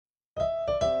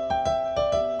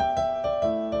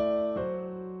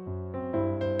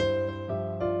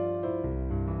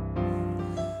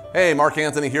Hey, Mark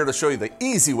Anthony here to show you the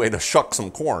easy way to shuck some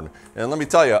corn. And let me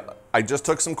tell you, I just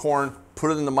took some corn,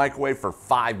 put it in the microwave for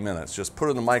 5 minutes. Just put it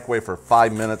in the microwave for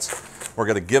 5 minutes. We're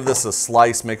gonna give this a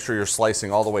slice. Make sure you're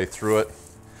slicing all the way through it.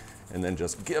 And then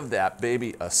just give that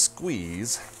baby a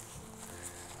squeeze.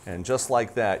 And just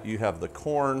like that, you have the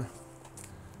corn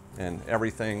and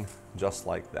everything just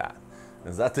like that.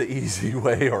 Is that the easy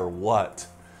way or what?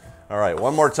 All right,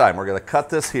 one more time. We're gonna cut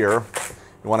this here.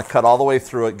 You want to cut all the way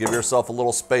through it, give yourself a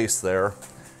little space there,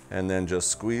 and then just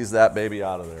squeeze that baby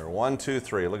out of there. 1, 2,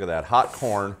 3, look at that, hot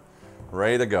corn,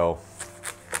 ready to go.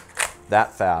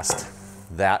 That fast,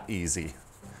 that easy.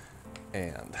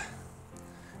 And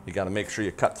you got to make sure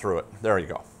you cut through it. There you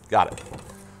go, got it.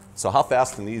 So how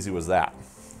fast and easy was that?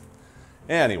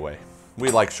 Anyway, we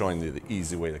like showing you the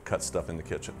easy way to cut stuff in the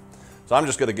kitchen. So I'm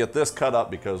just going to get this cut up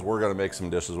because we're going to make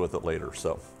some dishes with it later.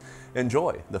 So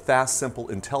enjoy the fast, simple,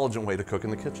 intelligent way to cook in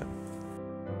the kitchen.